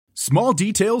Small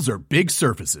details are big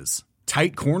surfaces.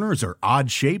 Tight corners are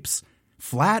odd shapes.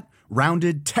 Flat,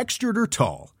 rounded, textured, or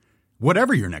tall.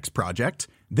 Whatever your next project,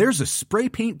 there's a spray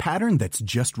paint pattern that's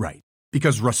just right.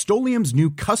 Because Rust-Oleum's new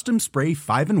Custom Spray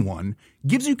 5-in-1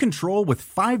 gives you control with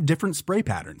 5 different spray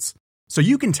patterns. So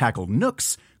you can tackle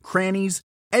nooks, crannies,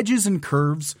 edges, and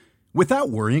curves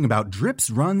without worrying about drips,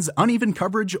 runs, uneven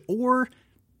coverage, or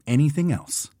anything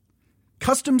else.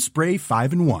 Custom Spray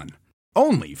 5-in-1.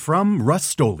 Only from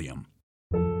Rust-Oleum.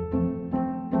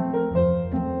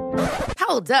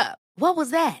 Hold up. What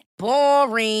was that?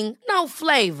 Boring. No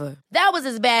flavor. That was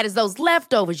as bad as those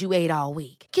leftovers you ate all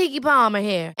week. Keke Palmer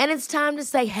here. And it's time to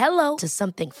say hello to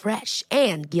something fresh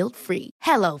and guilt-free.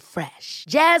 Hello Fresh.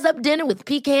 Jazz up dinner with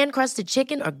pecan-crusted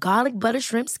chicken or garlic butter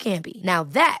shrimp scampi. Now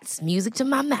that's music to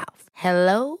my mouth.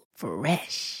 Hello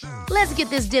Fresh. Let's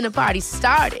get this dinner party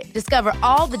started. Discover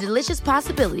all the delicious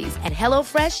possibilities at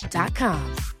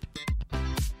HelloFresh.com.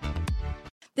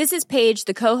 This is Paige,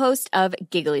 the co-host of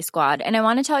Giggly Squad, and I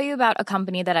want to tell you about a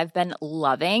company that I've been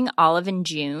loving, Olive &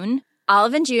 June.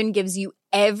 Olive & June gives you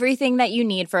everything that you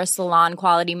need for a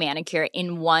salon-quality manicure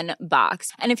in one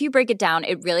box. And if you break it down,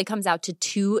 it really comes out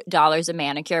to $2 a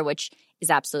manicure, which is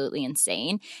absolutely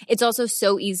insane. It's also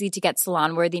so easy to get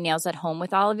salon-worthy nails at home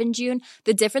with Olive & June.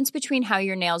 The difference between how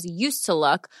your nails used to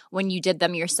look when you did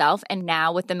them yourself and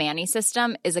now with the Mani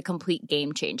system is a complete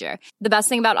game changer. The best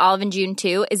thing about Olive & June,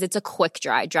 too, is it's a quick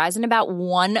dry. Dries in about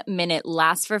 1 minute,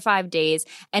 lasts for 5 days,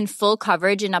 and full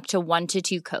coverage in up to 1 to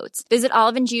 2 coats. Visit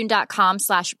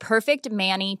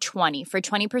oliveandjune.com/perfectmani20 for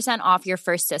 20% off your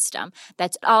first system.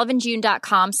 That's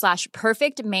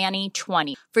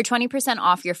oliveandjune.com/perfectmani20 for 20%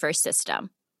 off your first system.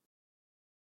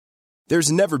 There's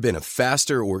never been a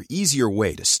faster or easier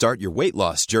way to start your weight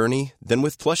loss journey than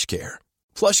with PlushCare.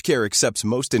 PlushCare accepts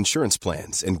most insurance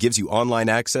plans and gives you online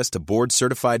access to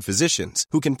board-certified physicians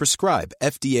who can prescribe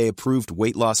FDA-approved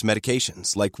weight loss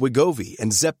medications like Wegovy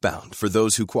and Zepbound for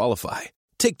those who qualify.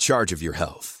 Take charge of your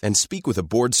health and speak with a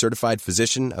board-certified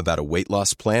physician about a weight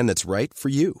loss plan that's right for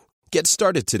you. Get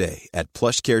started today at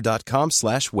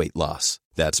plushcare.com/weightloss.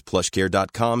 That's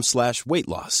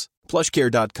plushcare.com/weightloss.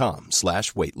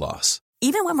 plushcare.com/weightloss.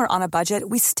 Even when we're on a budget,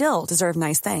 we still deserve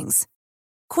nice things.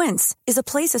 Quince is a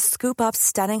place to scoop up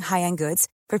stunning high-end goods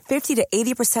for 50 to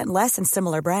 80% less than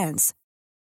similar brands.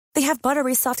 They have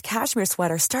buttery soft cashmere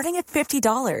sweaters starting at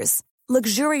 $50,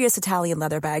 luxurious Italian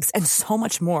leather bags, and so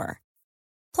much more.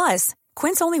 Plus,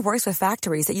 Quince only works with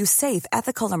factories that use safe,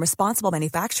 ethical, and responsible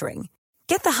manufacturing.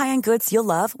 Get the high-end goods you'll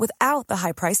love without the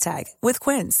high price tag with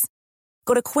Quince.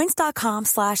 Go to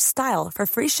quince.com/style for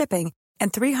free shipping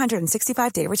and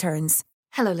 365-day returns.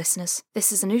 Hello, listeners.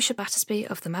 This is Anusha Battersby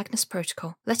of the Magnus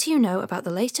Protocol, letting you know about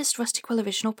the latest Rusty Quill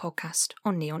original podcast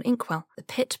on Neon Inkwell, The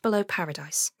Pit Below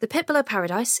Paradise. The Pit Below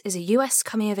Paradise is a US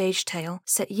coming-of-age tale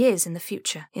set years in the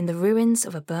future, in the ruins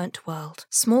of a burnt world.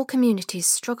 Small communities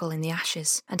struggle in the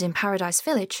ashes, and in Paradise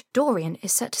Village, Dorian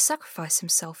is set to sacrifice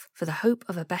himself for the hope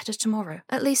of a better tomorrow.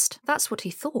 At least, that's what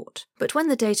he thought. But when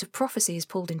the date of prophecy is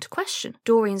pulled into question,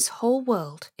 Dorian's whole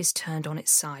world is turned on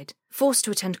its side. Forced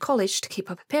to attend college to keep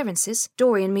up appearances,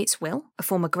 Dorian meets Will, a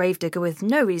former gravedigger with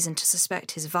no reason to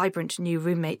suspect his vibrant new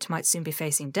roommate might soon be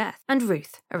facing death, and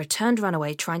Ruth, a returned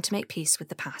runaway trying to make peace with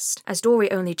the past. As Dory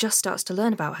only just starts to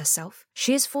learn about herself,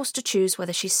 she is forced to choose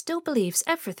whether she still believes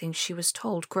everything she was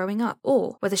told growing up,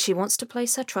 or whether she wants to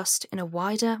place her trust in a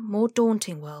wider, more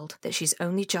daunting world that she's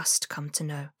only just come to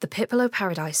know. The Pit Below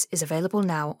Paradise is available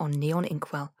now on Neon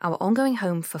Inkwell, our ongoing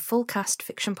home for full-cast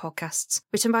fiction podcasts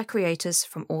written by creators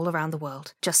from all around the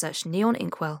world. Just search Neon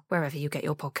Inkwell wherever you get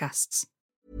your podcasts.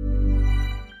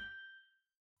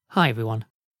 Hi everyone,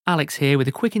 Alex here with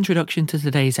a quick introduction to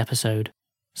today's episode.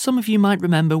 Some of you might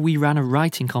remember we ran a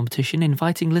writing competition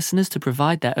inviting listeners to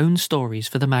provide their own stories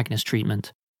for the Magnus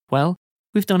treatment. Well,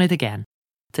 we've done it again.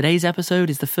 Today's episode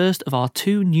is the first of our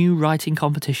 2 new writing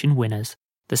competition winners.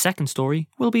 The second story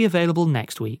will be available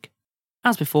next week.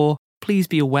 As before, please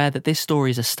be aware that this story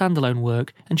is a standalone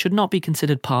work and should not be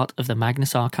considered part of the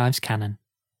Magnus Archives canon.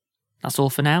 That's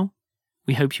all for now.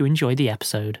 We hope you enjoy the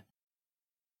episode.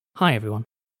 Hi everyone,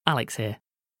 Alex here.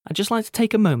 I'd just like to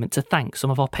take a moment to thank some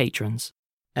of our patrons.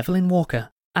 Evelyn Walker,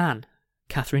 Anne,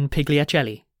 Catherine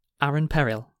Pigliacelli, Aaron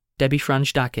Peril, Debbie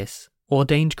Franjdakis,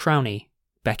 Ordained Crowney,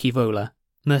 Becky Vola,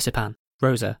 Mercipan,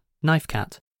 Rosa,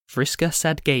 Knifecat, Vriska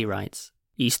Said Gay Rights,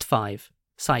 East 5,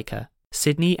 Psycha,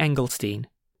 Sydney Engelstein,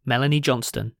 Melanie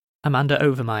Johnston, Amanda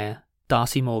Overmeyer,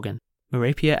 Darcy Morgan,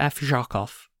 Marapia F.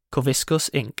 Jarkov, Koviskus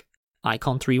Inc.,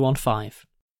 Icon 315.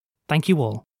 Thank you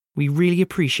all. We really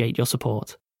appreciate your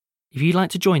support. If you'd like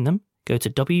to join them, go to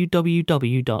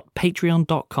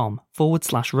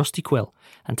www.patreon.com/rustyquill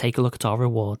and take a look at our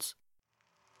rewards.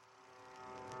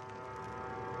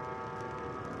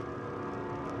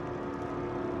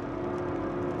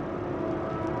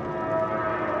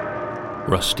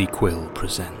 Rusty Quill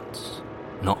presents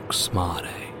Nox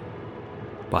Mare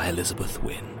by Elizabeth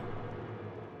Wynne.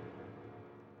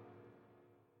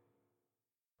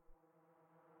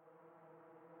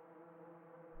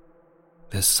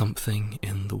 There's something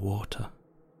in the water.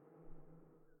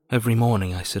 Every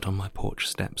morning I sit on my porch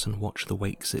steps and watch the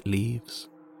wakes it leaves,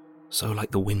 so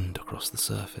like the wind across the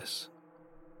surface.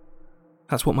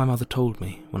 That's what my mother told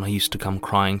me when I used to come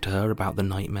crying to her about the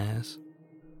nightmares.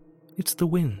 It's the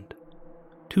wind,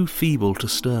 too feeble to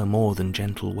stir more than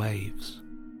gentle waves.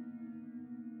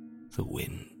 The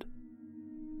wind.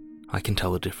 I can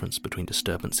tell the difference between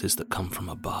disturbances that come from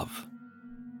above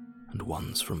and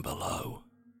ones from below.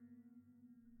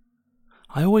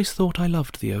 I always thought I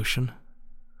loved the ocean.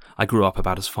 I grew up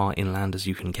about as far inland as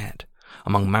you can get,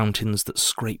 among mountains that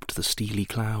scraped the steely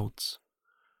clouds.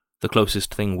 The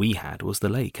closest thing we had was the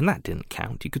lake, and that didn't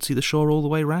count. You could see the shore all the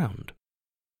way round.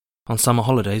 On summer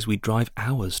holidays, we'd drive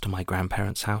hours to my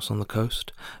grandparents' house on the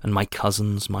coast, and my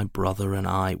cousins, my brother, and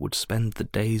I would spend the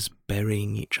days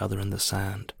burying each other in the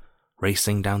sand,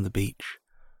 racing down the beach,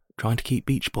 trying to keep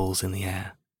beach balls in the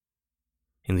air.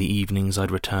 In the evenings, I'd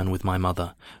return with my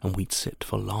mother, and we'd sit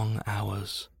for long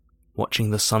hours, watching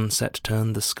the sunset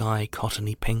turn the sky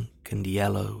cottony pink and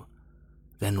yellow,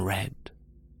 then red,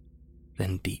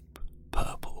 then deep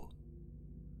purple.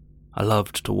 I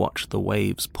loved to watch the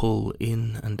waves pull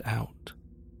in and out.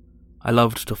 I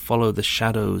loved to follow the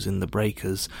shadows in the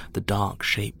breakers, the dark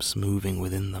shapes moving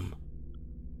within them.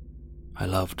 I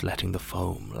loved letting the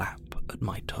foam lap at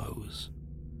my toes.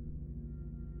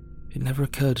 It never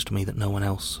occurred to me that no one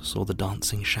else saw the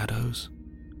dancing shadows.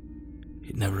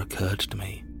 It never occurred to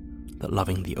me that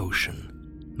loving the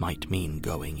ocean might mean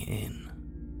going in.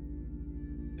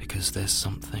 Because there's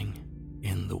something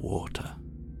in the water.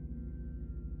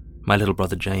 My little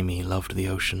brother Jamie loved the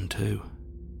ocean too.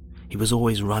 He was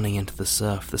always running into the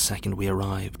surf the second we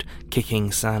arrived,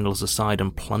 kicking sandals aside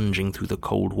and plunging through the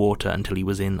cold water until he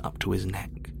was in up to his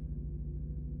neck.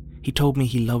 He told me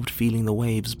he loved feeling the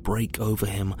waves break over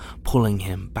him, pulling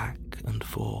him back and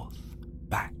forth,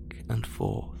 back and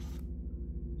forth.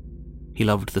 He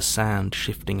loved the sand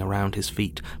shifting around his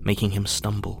feet, making him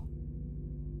stumble.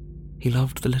 He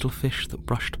loved the little fish that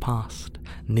brushed past,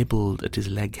 nibbled at his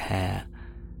leg hair,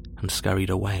 and scurried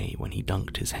away when he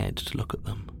dunked his head to look at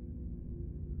them.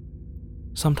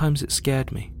 Sometimes it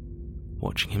scared me,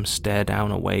 watching him stare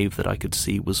down a wave that I could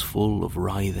see was full of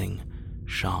writhing,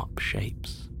 sharp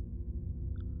shapes.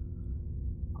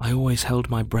 I always held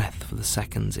my breath for the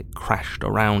seconds it crashed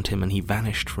around him and he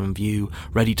vanished from view,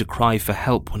 ready to cry for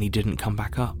help when he didn't come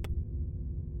back up.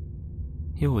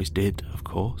 He always did, of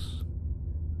course.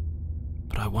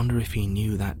 But I wonder if he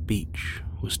knew that beach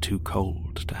was too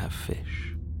cold to have fish.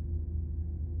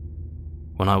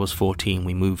 When I was 14,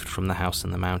 we moved from the house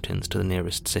in the mountains to the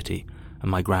nearest city,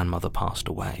 and my grandmother passed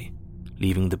away,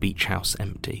 leaving the beach house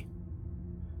empty.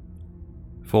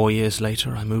 4 years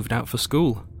later, I moved out for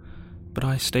school, but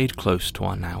I stayed close to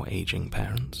our now aging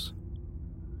parents.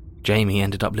 Jamie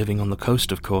ended up living on the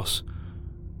coast, of course.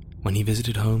 When he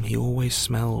visited home, he always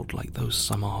smelled like those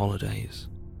summer holidays.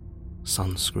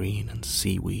 Sunscreen and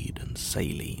seaweed and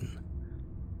saline.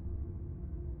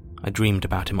 I dreamed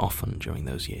about him often during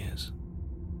those years.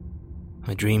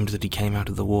 I dreamed that he came out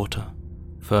of the water,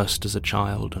 first as a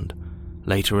child and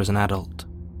later as an adult,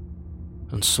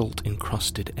 and salt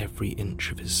encrusted every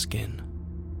inch of his skin.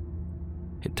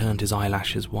 It turned his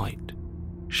eyelashes white,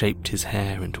 shaped his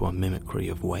hair into a mimicry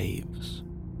of waves.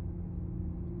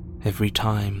 Every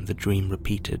time the dream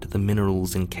repeated, the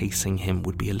minerals encasing him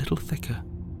would be a little thicker,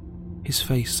 his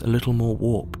face a little more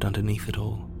warped underneath it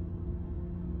all.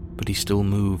 But he still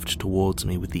moved towards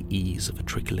me with the ease of a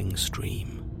trickling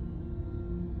stream.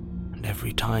 And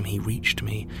every time he reached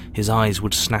me, his eyes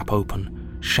would snap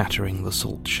open, shattering the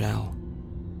salt shell.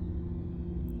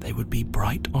 They would be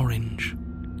bright orange,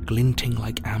 glinting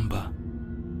like amber,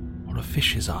 or a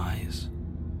fish's eyes.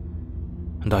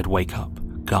 And I'd wake up,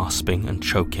 gasping and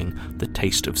choking, the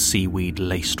taste of seaweed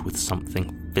laced with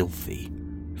something filthy,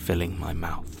 filling my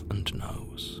mouth and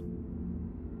nose.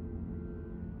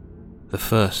 The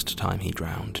first time he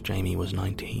drowned, Jamie was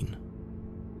 19.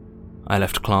 I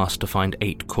left class to find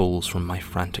 8 calls from my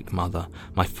frantic mother,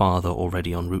 my father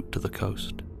already en route to the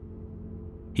coast.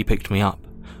 He picked me up,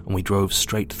 and we drove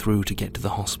straight through to get to the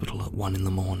hospital at 1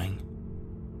 a.m.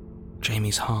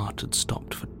 Jamie's heart had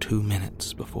stopped for 2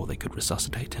 minutes before they could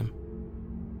resuscitate him.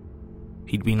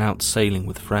 He'd been out sailing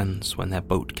with friends when their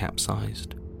boat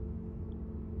capsized.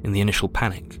 In the initial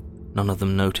panic, none of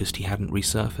them noticed he hadn't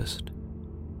resurfaced.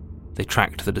 They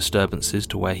tracked the disturbances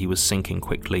to where he was sinking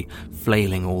quickly,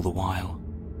 flailing all the while.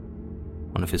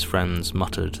 One of his friends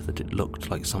muttered that it looked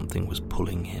like something was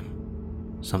pulling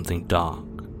him, something dark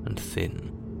and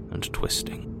thin and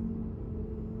twisting.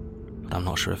 But I'm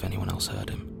not sure if anyone else heard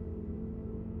him.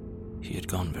 He had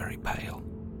gone very pale.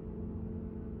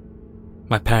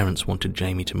 My parents wanted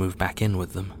Jamie to move back in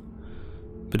with them,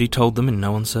 but he told them in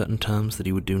no uncertain terms that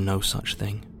he would do no such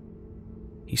thing.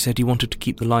 He said he wanted to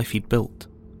keep the life he'd built,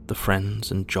 the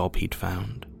friends and job he'd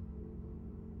found.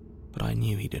 But I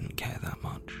knew he didn't care that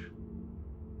much.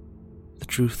 The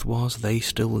truth was, they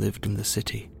still lived in the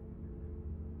city,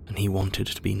 and he wanted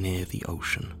to be near the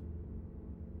ocean.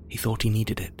 He thought he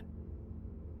needed it.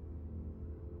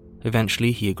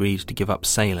 Eventually, he agreed to give up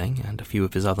sailing and a few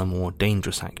of his other more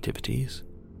dangerous activities,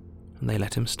 and they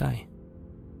let him stay.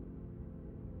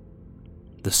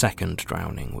 The second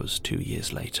drowning was 2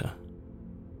 years later.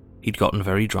 He'd gotten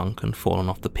very drunk and fallen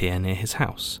off the pier near his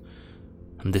house,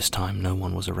 and this time no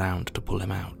one was around to pull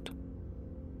him out.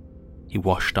 He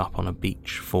washed up on a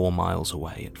beach 4 miles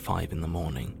away at 5 in the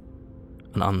morning,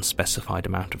 an unspecified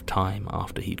amount of time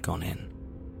after he'd gone in.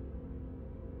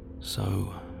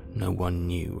 So no one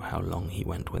knew how long he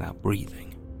went without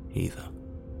breathing, either.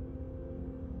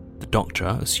 The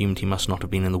doctor assumed he must not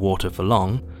have been in the water for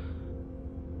long,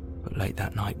 but late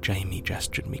that night Jamie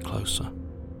gestured me closer.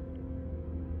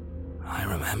 "I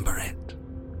remember it,"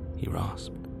 he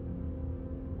rasped.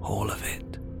 "All of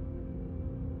it.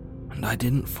 And I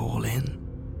didn't fall in.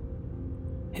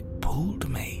 It pulled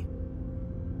me.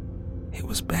 It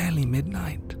was barely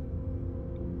midnight.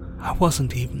 I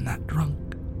wasn't even that drunk."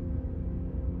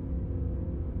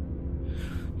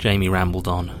 Jamie rambled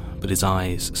on, but his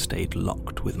eyes stayed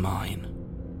locked with mine.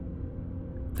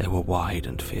 They were wide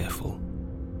and fearful,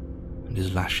 and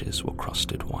his lashes were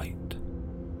crusted white.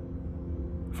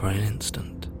 For an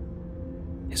instant,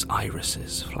 his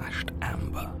irises flashed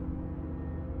amber.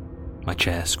 My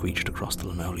chair screeched across the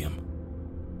linoleum.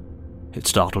 It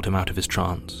startled him out of his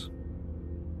trance,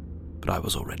 but I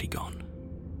was already gone.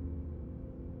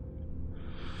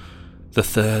 The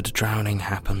third drowning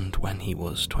happened when he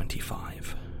was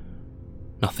 25.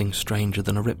 Nothing stranger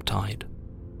than a riptide,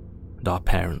 and our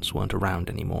parents weren't around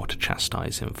anymore to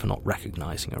chastise him for not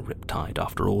recognizing a riptide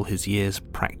after all his years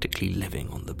practically living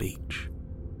on the beach.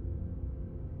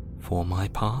 For my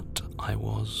part, I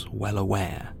was well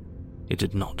aware it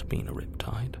had not been a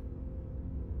riptide.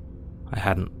 I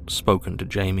hadn't spoken to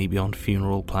Jamie beyond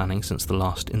funeral planning since the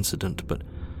last incident, but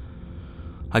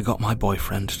I got my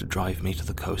boyfriend to drive me to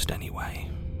the coast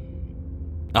anyway.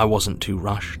 I wasn't too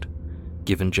rushed,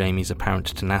 given Jamie's apparent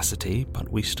tenacity, but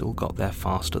we still got there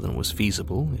faster than was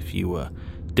feasible if you were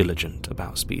diligent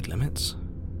about speed limits.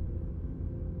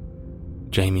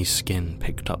 Jamie's skin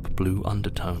picked up blue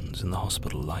undertones in the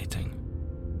hospital lighting.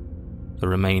 The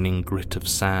remaining grit of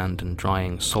sand and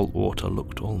drying salt water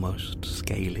looked almost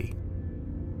scaly,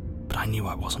 but I knew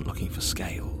I wasn't looking for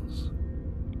scales.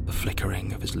 The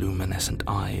flickering of his luminescent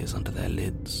eyes under their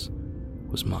lids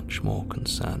was much more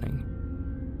concerning.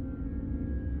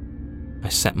 I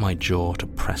set my jaw to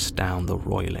press down the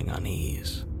roiling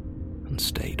unease and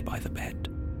stayed by the bed.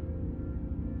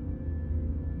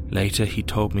 Later he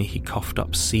told me he coughed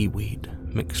up seaweed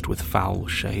mixed with foul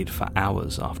shade for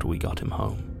hours after we got him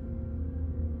home.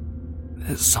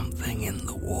 "There's something in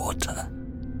the water,"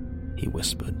 he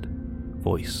whispered,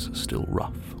 voice still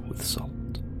rough with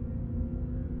salt.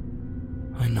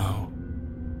 "I know,"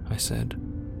 I said,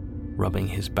 rubbing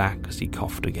his back as he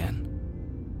coughed again.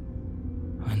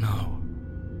 "I know.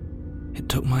 It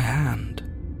took my hand,"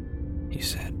 he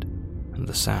said, and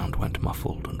the sound went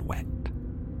muffled and wet.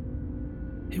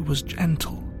 "It was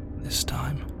gentle this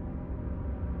time.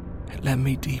 It led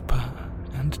me deeper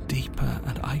and deeper,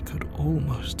 and I could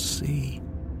almost see.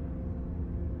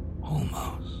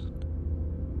 Almost."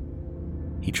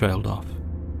 He trailed off.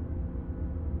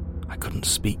 I couldn't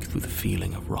speak through the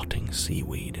feeling of rotting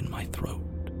seaweed in my throat.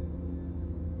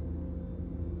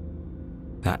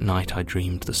 That night I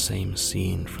dreamed the same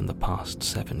scene from the past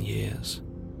 7 years.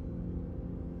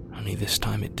 Only this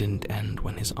time it didn't end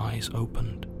when his eyes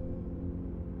opened.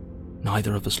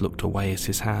 Neither of us looked away as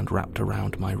his hand wrapped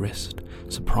around my wrist,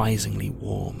 surprisingly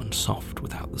warm and soft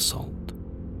without the salt.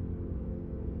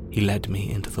 He led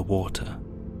me into the water,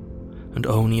 and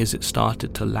only as it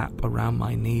started to lap around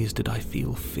my knees did I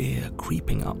feel fear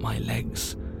creeping up my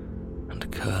legs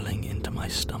and curling into my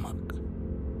stomach.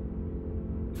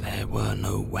 There were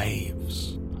no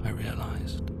waves, I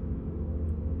realized.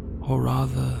 Or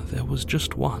rather, there was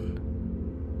just one.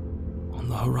 On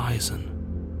the horizon.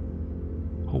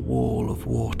 A wall of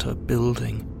water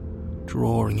building,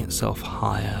 drawing itself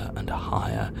higher and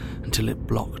higher until it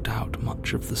blocked out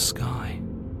much of the sky.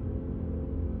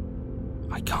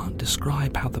 I can't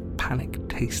describe how the panic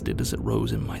tasted as it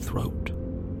rose in my throat.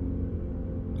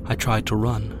 I tried to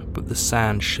run, but the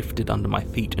sand shifted under my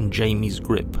feet and Jamie's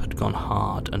grip had gone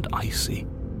hard and icy.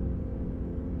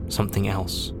 Something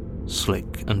else,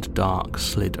 slick and dark,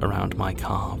 slid around my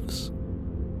calves.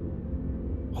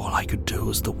 All I could do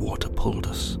as the water pulled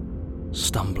us,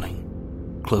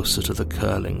 stumbling, closer to the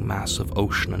curling mass of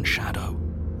ocean and shadow,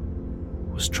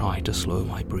 was try to slow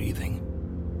my breathing,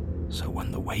 so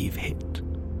when the wave hit,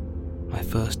 my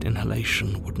first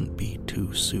inhalation wouldn't be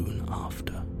too soon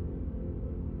after.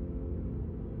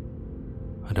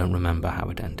 I don't remember how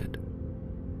it ended.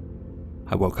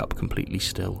 I woke up completely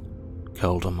still,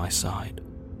 curled on my side,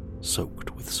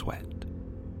 soaked with sweat.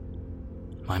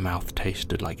 My mouth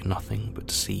tasted like nothing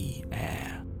but sea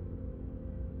air.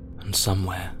 And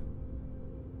somewhere,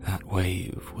 that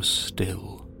wave was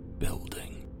still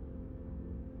building.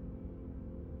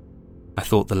 I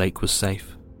thought the lake was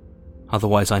safe,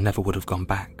 otherwise I never would have gone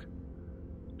back.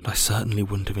 And I certainly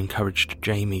wouldn't have encouraged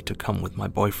Jamie to come with my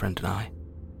boyfriend and I.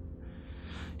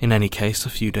 In any case, a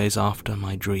few days after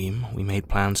my dream, we made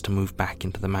plans to move back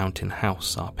into the mountain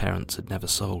house our parents had never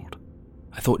sold.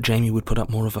 I thought Jamie would put up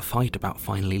more of a fight about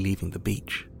finally leaving the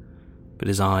beach, but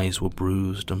his eyes were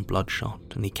bruised and bloodshot,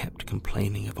 and he kept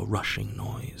complaining of a rushing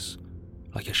noise,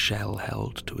 like a shell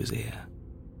held to his ear.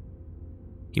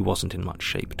 He wasn't in much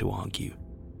shape to argue,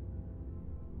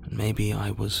 and maybe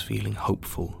I was feeling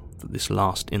hopeful that this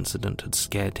last incident had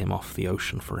scared him off the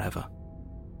ocean forever.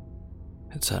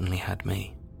 It certainly had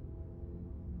me.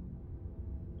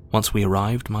 Once we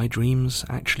arrived, my dreams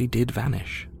actually did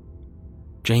vanish.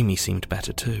 Jamie seemed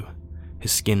better too,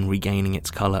 his skin regaining its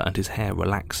colour and his hair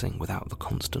relaxing without the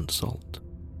constant salt.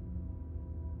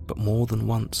 But more than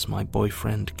once my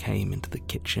boyfriend came into the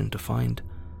kitchen to find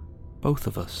both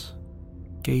of us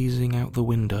gazing out the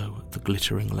window at the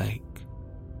glittering lake,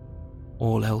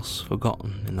 all else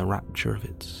forgotten in the rapture of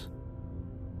its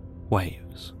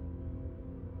waves.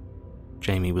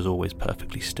 Jamie was always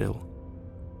perfectly still,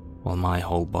 while my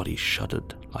whole body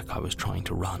shuddered like I was trying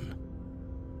to run,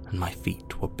 and my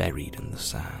feet were buried in the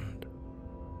sand.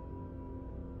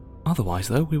 Otherwise,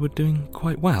 though, we were doing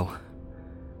quite well.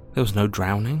 There was no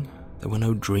drowning, there were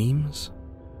no dreams,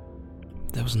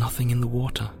 there was nothing in the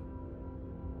water,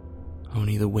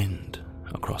 only the wind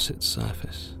across its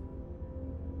surface.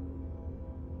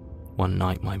 One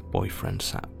night my boyfriend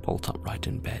sat bolt upright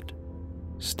in bed,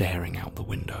 staring out the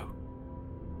window.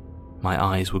 My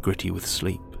eyes were gritty with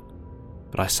sleep,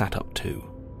 but I sat up too,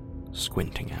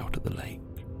 squinting out at the lake.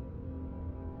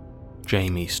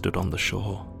 Jamie stood on the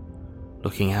shore,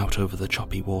 looking out over the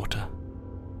choppy water.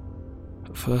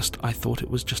 At first I thought it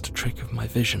was just a trick of my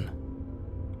vision,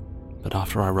 but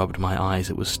after I rubbed my eyes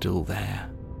it was still there.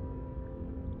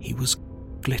 He was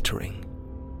glittering,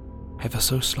 ever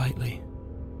so slightly.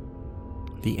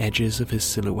 The edges of his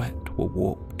silhouette were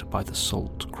warped by the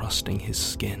salt crusting his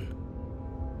skin.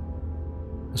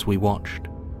 As we watched,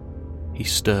 he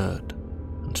stirred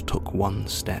and took one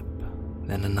step,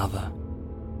 then another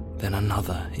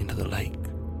into the lake,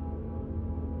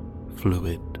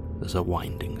 fluid as a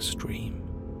winding stream.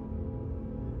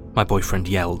 My boyfriend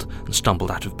yelled and stumbled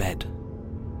out of bed.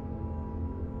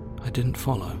 I didn't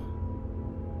follow.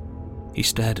 He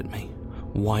stared at me,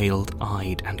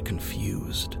 wild-eyed and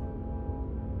confused.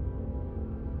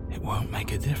 "It won't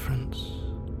make a difference,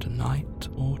 tonight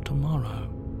or tomorrow,"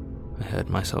 I heard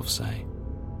myself say.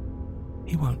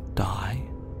 "He won't die.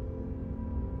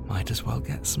 Might as well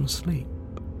get some sleep."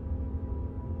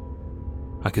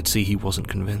 I could see he wasn't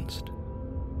convinced,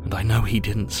 and I know he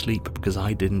didn't sleep because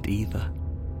I didn't either.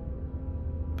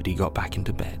 But he got back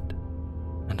into bed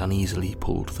and uneasily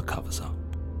pulled the covers up.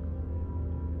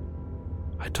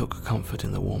 I took comfort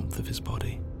in the warmth of his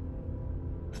body,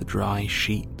 the dry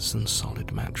sheets and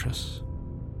solid mattress.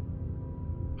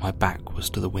 My back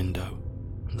was to the window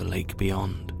and the lake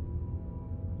beyond,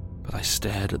 but I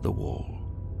stared at the wall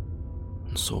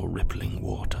and saw rippling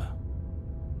water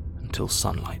until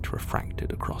sunlight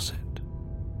refracted across it.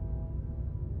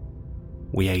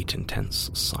 We ate in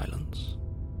tense silence.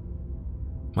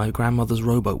 My grandmother's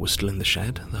rowboat was still in the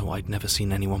shed, though I'd never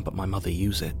seen anyone but my mother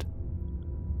use it.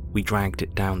 We dragged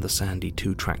it down the sandy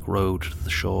 2-track road to the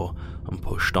shore and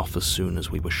pushed off as soon as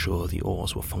we were sure the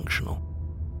oars were functional.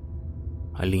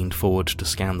 I leaned forward to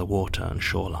scan the water and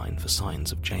shoreline for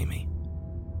signs of Jamie.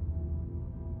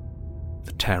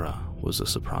 The terror was a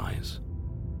surprise,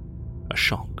 a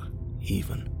shock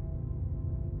even.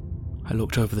 I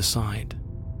looked over the side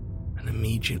and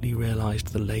immediately realized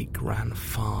the lake ran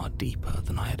far deeper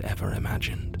than I had ever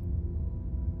imagined.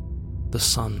 The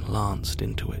sun lanced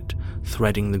into it,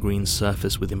 threading the green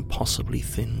surface with impossibly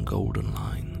thin golden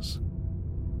lines.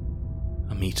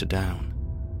 metre down,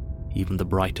 even the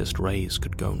brightest rays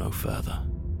could go no further.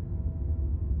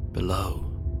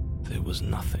 Below, there was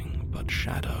nothing but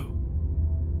shadow.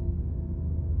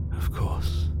 Of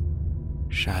course,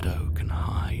 shadow can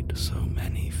hide so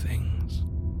many things.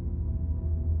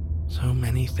 So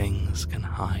many things can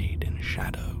hide in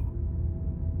shadow.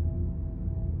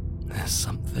 There's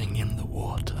something in the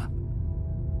water.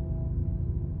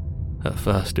 At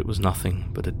first it was nothing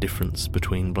but a difference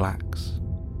between blacks,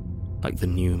 like the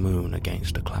new moon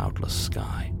against a cloudless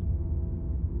sky.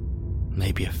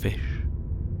 Maybe a fish,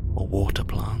 or water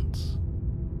plants.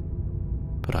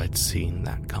 But I'd seen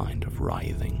that kind of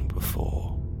writhing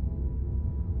before.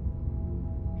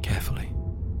 Carefully,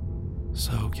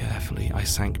 so carefully, I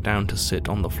sank down to sit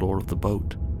on the floor of the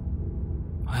boat.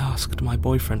 I asked my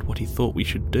boyfriend what he thought we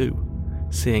should do,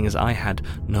 seeing as I had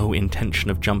no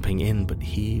intention of jumping in, but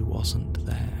he wasn't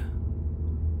there.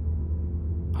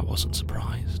 I wasn't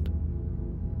surprised,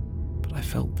 but I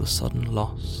felt the sudden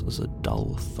loss as a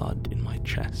dull thud in my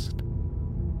chest,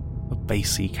 a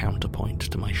bassy counterpoint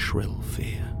to my shrill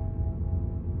fear.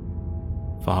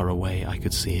 Far away I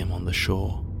could see him on the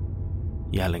shore,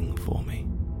 yelling for me.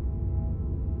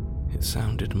 It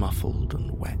sounded muffled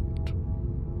and wet.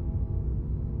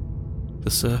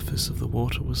 The surface of the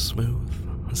water was smooth,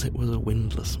 as it was a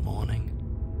windless morning.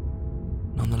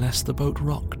 Nonetheless, the boat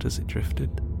rocked as it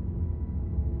drifted,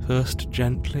 first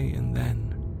gently and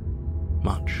then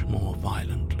much more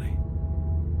violently.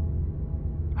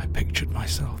 I pictured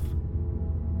myself,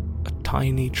 a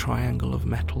tiny triangle of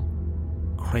metal,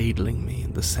 cradling me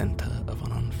in the centre of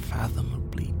an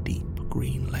unfathomably deep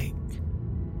green lake,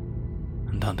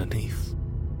 and underneath,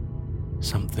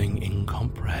 something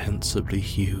incomprehensibly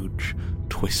huge,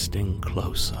 twisting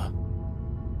closer,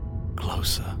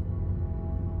 closer.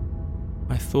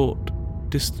 I thought,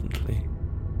 distantly,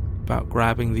 about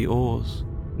grabbing the oars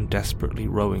and desperately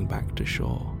rowing back to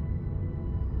shore.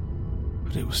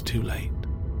 But it was too late.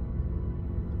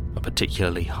 A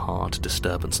particularly hard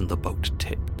disturbance and the boat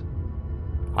tipped.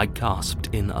 I gasped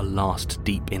in a last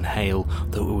deep inhale,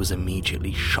 though it was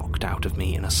immediately shocked out of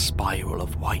me in a spiral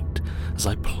of white as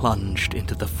I plunged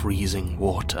into the freezing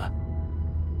water.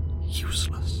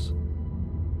 Useless.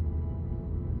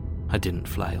 I didn't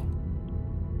flail.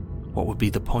 What would be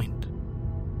the point?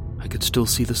 I could still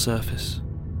see the surface,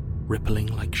 rippling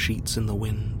like sheets in the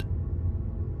wind,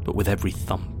 but with every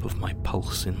thump of my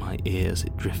pulse in my ears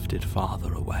it drifted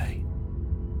farther away.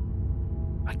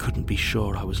 I couldn't be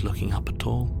sure I was looking up at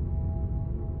all.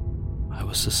 I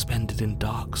was suspended in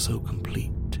dark so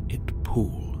complete it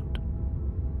pooled.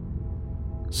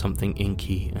 Something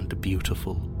inky and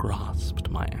beautiful grasped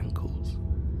my ankles,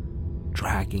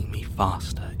 dragging me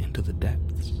faster into the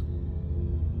depths.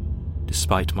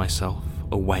 Despite myself,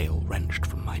 a wail wrenched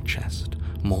from my chest,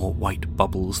 more white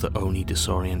bubbles that only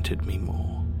disoriented me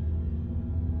more.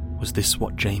 Was this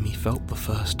what Jamie felt the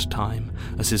first time,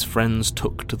 as his friends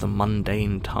took to the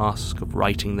mundane task of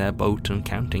righting their boat and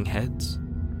counting heads?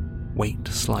 Weight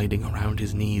sliding around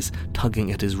his knees,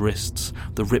 tugging at his wrists,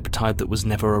 the riptide that was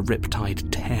never a riptide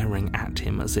tearing at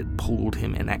him as it pulled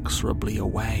him inexorably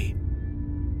away.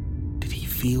 Did he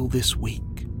feel this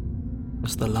weak,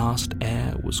 as the last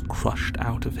air was crushed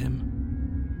out of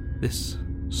him? This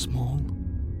small?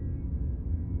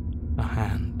 A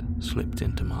hand slipped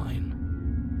into mine.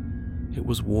 It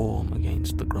was warm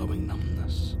against the growing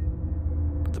numbness,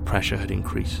 but the pressure had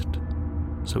increased,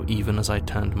 so even as I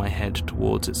turned my head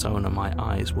towards its owner, my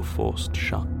eyes were forced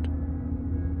shut.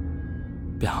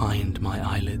 Behind my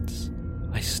eyelids,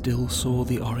 I still saw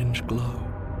the orange glow,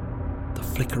 the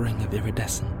flickering of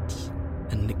iridescence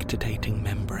and nictitating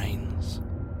membranes.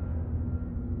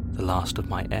 The last of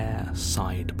my air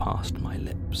sighed past my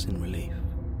lips in relief,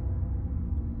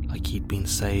 like he'd been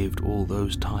saved all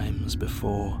those times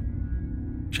before.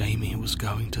 Jamie was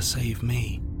going to save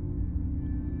me.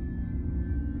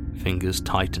 Fingers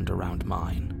tightened around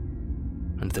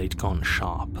mine, and they'd gone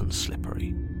sharp and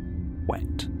slippery,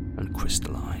 wet and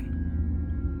crystalline.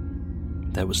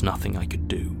 There was nothing I could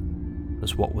do,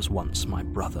 as what was once my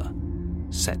brother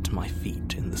set my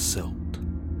feet in the silt,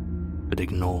 but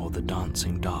ignore the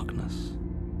dancing darkness,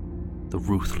 the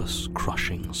ruthless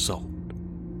crushing salt,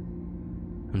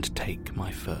 and take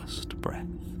my first breath.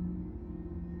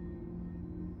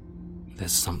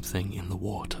 There's something in the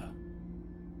water,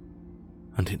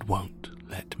 and it won't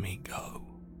let me go.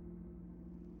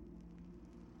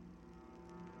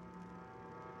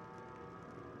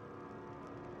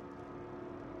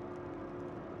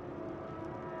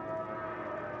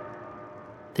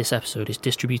 This episode is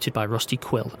distributed by Rusty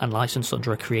Quill and licensed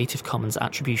under a Creative Commons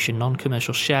Attribution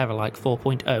Non-Commercial Share-alike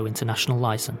 4.0 international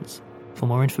license. For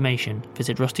more information,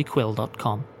 visit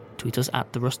rustyquill.com, tweet us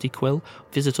at @TheRustyQuill,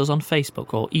 visit us on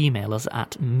Facebook or email us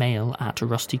at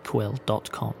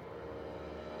mail@rustyquill.com.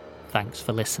 Thanks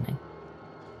for listening.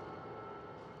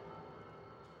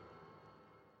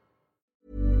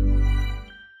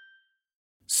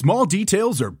 Small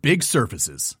details are big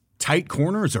surfaces. Tight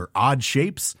corners are odd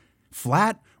shapes.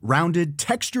 Flat, rounded,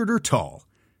 textured, or tall.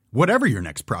 Whatever your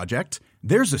next project,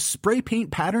 there's a spray paint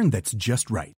pattern that's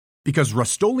just right. Because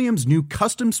Rust-Oleum's new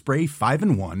Custom Spray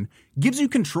 5-in-1 gives you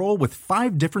control with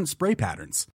 5 different spray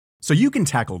patterns. So you can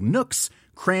tackle nooks,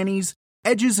 crannies,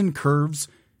 edges, and curves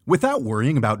without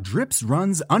worrying about drips,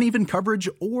 runs, uneven coverage,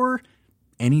 or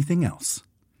anything else.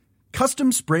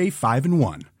 Custom Spray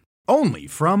 5-in-1. Only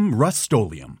from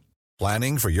Rust-Oleum.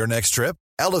 Planning for your next trip?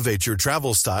 Elevate your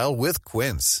travel style with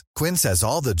Quince. Quince has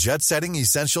all the jet-setting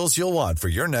essentials you'll want for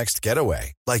your next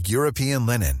getaway, like European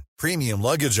linen, premium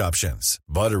luggage options,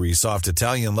 buttery soft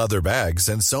Italian leather bags,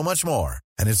 and so much more.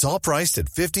 And it's all priced at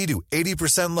 50 to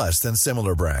 80% less than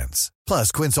similar brands.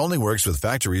 Plus, Quince only works with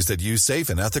factories that use safe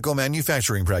and ethical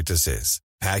manufacturing practices.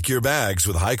 Pack your bags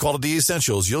with high-quality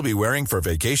essentials you'll be wearing for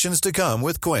vacations to come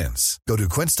with Quince. Go to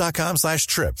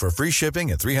quince.com/trip for free shipping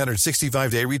and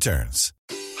 365-day returns.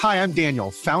 Hi, I'm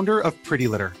Daniel, founder of Pretty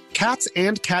Litter. Cats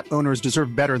and cat owners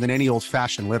deserve better than any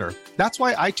old-fashioned litter. That's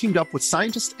why I teamed up with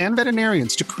scientists and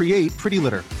veterinarians to create Pretty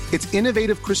Litter. Its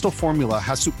innovative crystal formula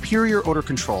has superior odor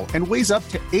control and weighs up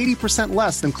to 80%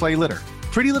 less than clay litter.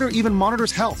 Pretty Litter even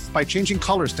monitors health by changing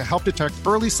colors to help detect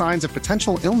early signs of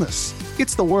potential illness.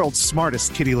 It's the world's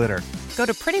smartest kitty litter. Go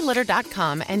to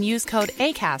prettylitter.com and use code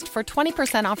ACAST for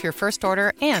 20% off your first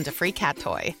order and a free cat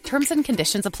toy. Terms and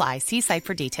conditions apply. See site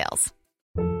for details.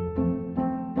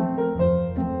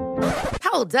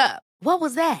 Hold up. What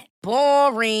was that?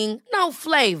 Boring. No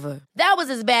flavor. That was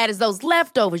as bad as those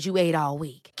leftovers you ate all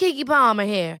week. Keke Palmer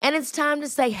here, and it's time to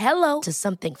say hello to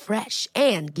something fresh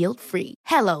and guilt-free.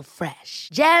 Hello Fresh.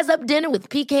 Jazz up dinner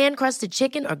with pecan-crusted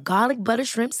chicken or garlic butter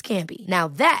shrimp scampi. Now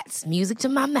that's music to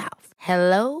my mouth.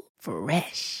 Hello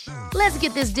Fresh. Let's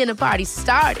get this dinner party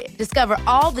started. Discover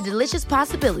all the delicious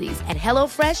possibilities at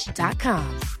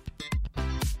hellofresh.com.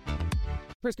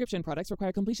 Prescription products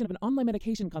require completion of an online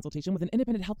medication consultation with an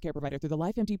independent healthcare provider through the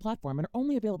LifeMD platform and are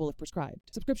only available if prescribed.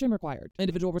 Subscription required.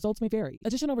 Individual results may vary.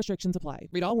 Additional restrictions apply.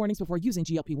 Read all warnings before using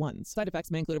GLP-1s. Side effects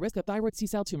may include a risk of thyroid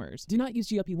C-cell tumors. Do not use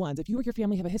GLP-1s if you or your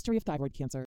family have a history of thyroid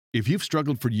cancer. If you've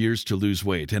struggled for years to lose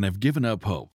weight and have given up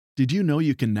hope, did you know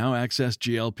you can now access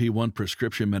GLP-1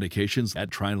 prescription medications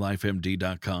at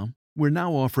TryLifeMD.com? We're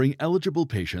now offering eligible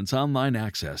patients online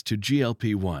access to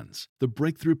GLP-1s, the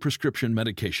breakthrough prescription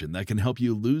medication that can help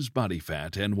you lose body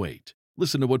fat and weight.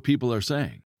 Listen to what people are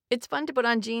saying. It's fun to put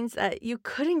on jeans that you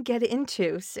couldn't get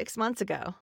into 6 months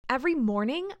ago. Every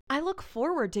morning, I look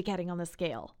forward to getting on the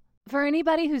scale. For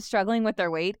anybody who's struggling with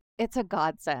their weight, it's a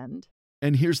godsend.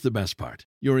 And here's the best part.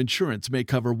 Your insurance may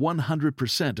cover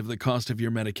 100% of the cost of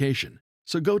your medication.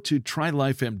 So go to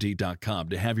TryLifeMD.com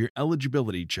to have your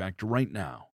eligibility checked right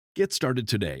now. Get started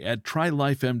today at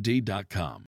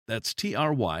TryLifeMD.com. That's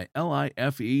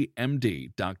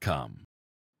TryLifeMD.com.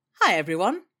 Hi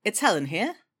everyone, it's Helen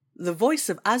here, the voice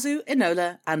of Azu,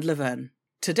 Enola and Laverne.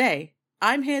 Today,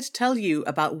 I'm here to tell you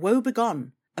about Woe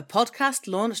Begone, a podcast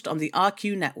launched on the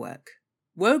RQ network.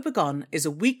 Woe Begone is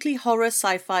a weekly horror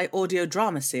sci-fi audio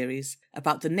drama series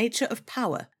about the nature of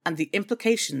power and the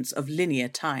implications of linear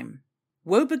time.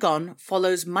 Woe Begone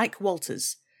follows Mike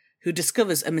Walters, who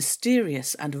discovers a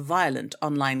mysterious and violent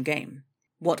online game.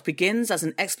 What begins as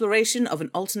an exploration of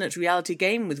an alternate reality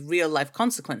game with real-life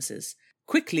consequences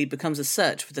quickly becomes a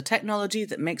search for the technology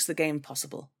that makes the game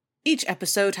possible. Each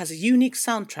episode has a unique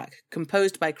soundtrack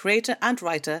composed by creator and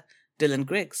writer Dylan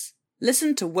Griggs.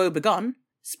 Listen to Woe Begone,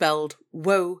 spelled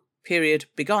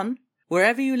Woe.Begone,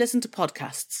 wherever you listen to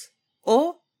podcasts.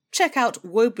 Or check out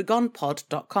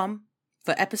woebegonepod.com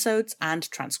for episodes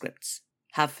and transcripts.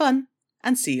 Have fun!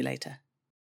 And see you later.